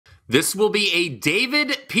This will be a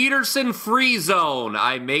David Peterson free zone.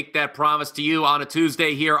 I make that promise to you on a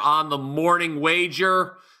Tuesday here on the Morning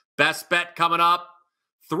Wager. Best bet coming up.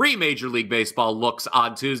 3 Major League Baseball looks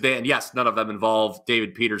on Tuesday. And yes, none of them involve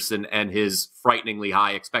David Peterson and his frighteningly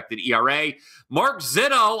high expected ERA. Mark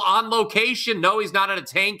Zinno on location. No, he's not in a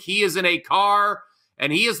tank. He is in a car.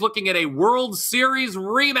 And he is looking at a World Series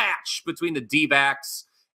rematch between the D-backs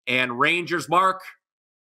and Rangers. Mark,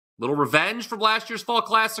 little revenge from last year's Fall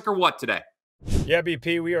Classic or what today? Yeah,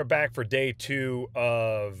 BP, we are back for day 2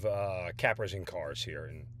 of cappers in cars here,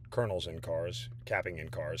 and colonels in cars, capping in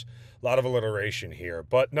cars. A lot of alliteration here,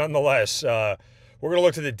 but nonetheless, we're going to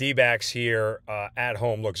look to the D-backs here at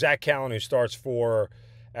home. Look, Zach Callen, who starts for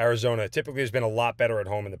Arizona, typically has been a lot better at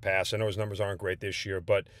home in the past. I know his numbers aren't great this year,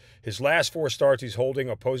 but his last 4 starts, he's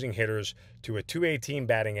holding opposing hitters to a .218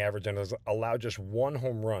 batting average and has allowed just 1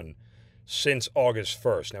 home run since August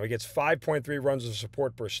 1st. Now, he gets 5.3 runs of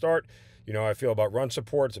support per start. You know how I feel about run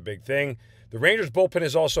support. It's a big thing. The Rangers' bullpen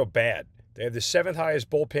is also bad. They have the 7th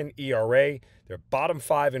highest bullpen ERA. They're bottom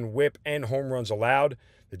 5 in whip and home runs allowed.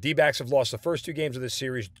 The D-backs have lost the first 2 games of this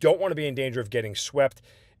series, don't want to be in danger of getting swept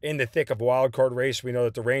in the thick of a wild card race. We know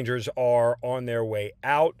that the Rangers are on their way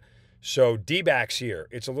out. So D-backs here.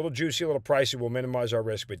 It's a little juicy, a little pricey. We'll minimize our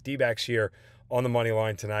risk, but D-backs here on the money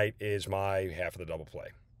line tonight is my half of the double play.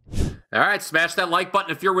 All right, smash that like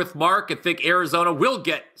button if you're with Mark and think Arizona will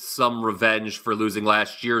get some revenge for losing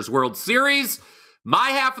last year's World Series. My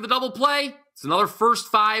half of the double play, it's another first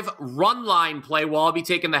 5 run line play. Well, I'll be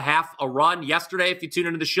taking the half a run. Yesterday, if you tune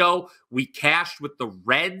into the show, we cashed with the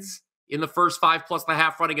Reds in the first 5 plus the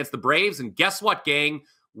half run against the Braves. And guess what, gang?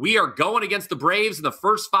 We are going against the Braves in the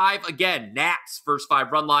first 5 again. Nats, first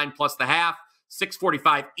 5 run line plus the half.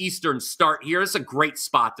 6:45 Eastern start here. It's a great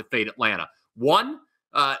spot to fade Atlanta. One,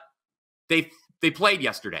 they played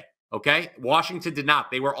yesterday, okay? Washington did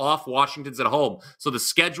not. They were off. Washington's at home. So the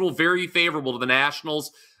schedule very favorable to the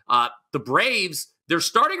Nationals. The Braves, their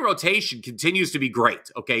starting rotation continues to be great,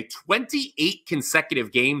 okay? 28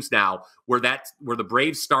 consecutive games now where the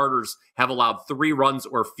Braves starters have allowed 3 runs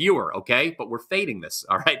or fewer, okay? But we're fading this,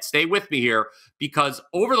 all right? Stay with me here because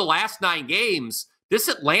over the last 9 games, this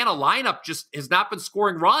Atlanta lineup just has not been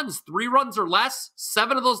scoring runs. 3 runs or less,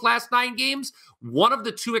 7 of those last 9 games. One of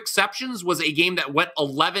the 2 exceptions was a game that went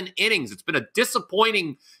 11 innings. It's been a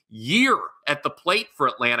disappointing year at the plate for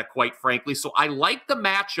Atlanta, quite frankly. So I like the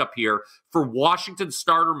matchup here for Washington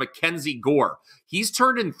starter Mackenzie Gore. He's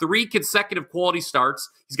turned in 3 consecutive quality starts.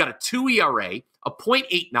 He's got a 2 ERA, a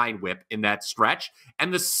 .89 whip in that stretch.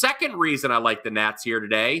 And the second reason I like the Nats here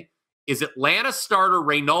today is Atlanta starter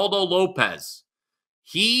Reynaldo Lopez.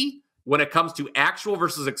 He, when it comes to actual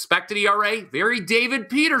versus expected ERA, very David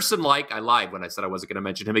Peterson-like. I lied when I said I wasn't going to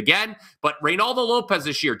mention him again. But Reynaldo Lopez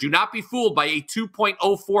this year, do not be fooled by a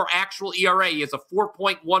 2.04 actual ERA. He has a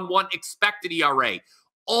 4.11 expected ERA.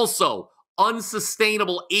 Also,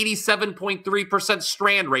 unsustainable 87.3%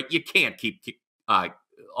 strand rate. You can't keep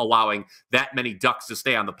allowing that many ducks to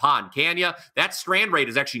stay on the pond, can you? That strand rate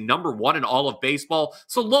is actually number 1 in all of baseball.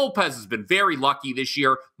 So Lopez has been very lucky this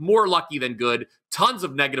year, more lucky than good. Tons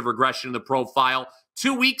of negative regression in the profile.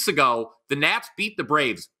 2 weeks ago, the Nats beat the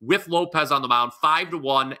Braves with Lopez on the mound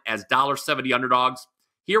 5-1 as $1.70 underdogs.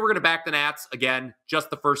 Here we're going to back the Nats again, just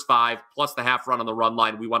the first 5 plus the half run on the run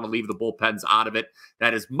line. We want to leave the bullpens out of it.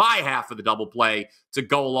 That is my half of the double play to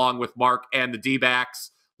go along with Mark and the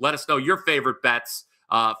D-backs. Let us know your favorite bets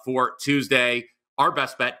for Tuesday. Our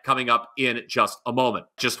best bet coming up in just a moment.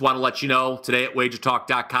 Just want to let you know, today at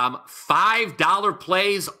WagerTalk.com, $5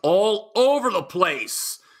 plays all over the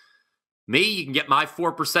place. Me, you can get my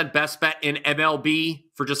 4% best bet in MLB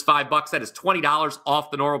for just $5. That is $20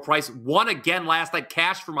 off the normal price. Won again last night.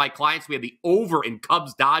 Cash for my clients. We had the over in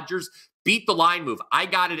Cubs-Dodgers. Beat the line move. I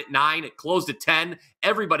got it at 9. It closed at 10.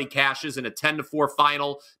 Everybody cashes in a 10-4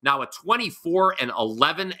 final. Now a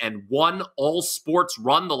 24-11-1 all sports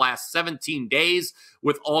run the last 17 days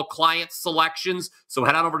with all client selections. So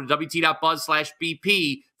head on over to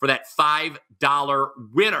WT.buzz/BP for that $5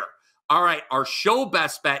 winner. All right, our show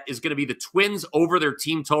best bet is going to be the Twins over their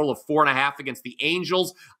team total of 4.5 against the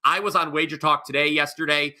Angels. I was on Wager Talk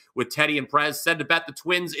yesterday with Teddy and Prez, said to bet the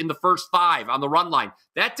Twins in the first 5 on the run line.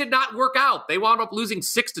 That did not work out. They wound up losing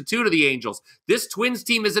 6-2 to the Angels. This Twins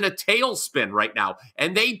team is in a tailspin right now,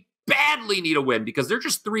 and they badly need a win because they're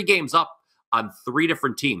just 3 games up on 3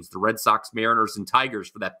 different teams, the Red Sox, Mariners, and Tigers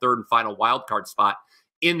for that 3rd and final wild card spot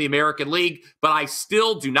in the American League. But I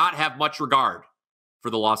still do not have much regard for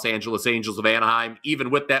the Los Angeles Angels of Anaheim, even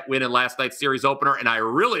with that win in last night's series opener. And I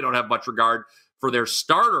really don't have much regard for their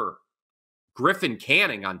starter, Griffin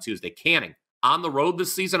Canning, on Tuesday. Canning, on the road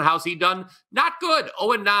this season. How's he done? Not good.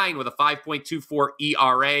 0-9 with a 5.24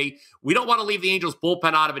 ERA. We don't want to leave the Angels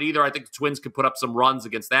bullpen out of it either. I think the Twins could put up some runs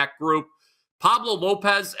against that group. Pablo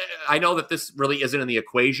Lopez, I know that this really isn't in the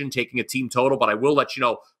equation, taking a team total, but I will let you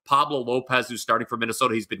know, Pablo Lopez, who's starting for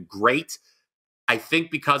Minnesota, he's been great. I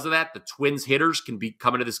think because of that, the Twins hitters can be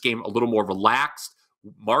coming into this game a little more relaxed.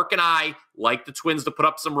 Mark and I like the Twins to put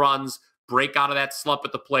up some runs, break out of that slump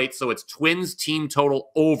at the plate. So it's Twins team total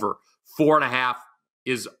over 4.5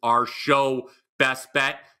 is our show best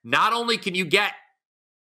bet. Not only can you get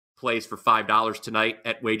plays for $5 tonight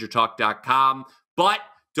at WagerTalk.com, but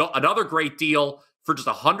another great deal for just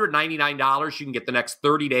 $199. You can get the next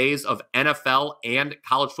 30 days of NFL and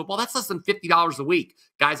college football. That's less than $50 a week.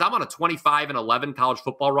 Guys, I'm on a 25-11 college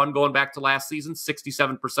football run going back to last season.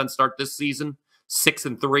 67% start this season.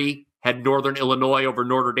 6-3. Had Northern Illinois over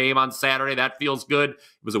Notre Dame on Saturday. That feels good. It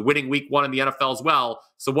was a winning week 1 in the NFL as well.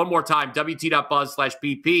 So one more time,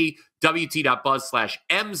 WT.buzz/BP,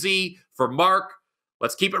 WT.buzz/MZ for Mark.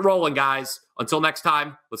 Let's keep it rolling, guys. Until next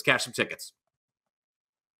time, let's cash some tickets.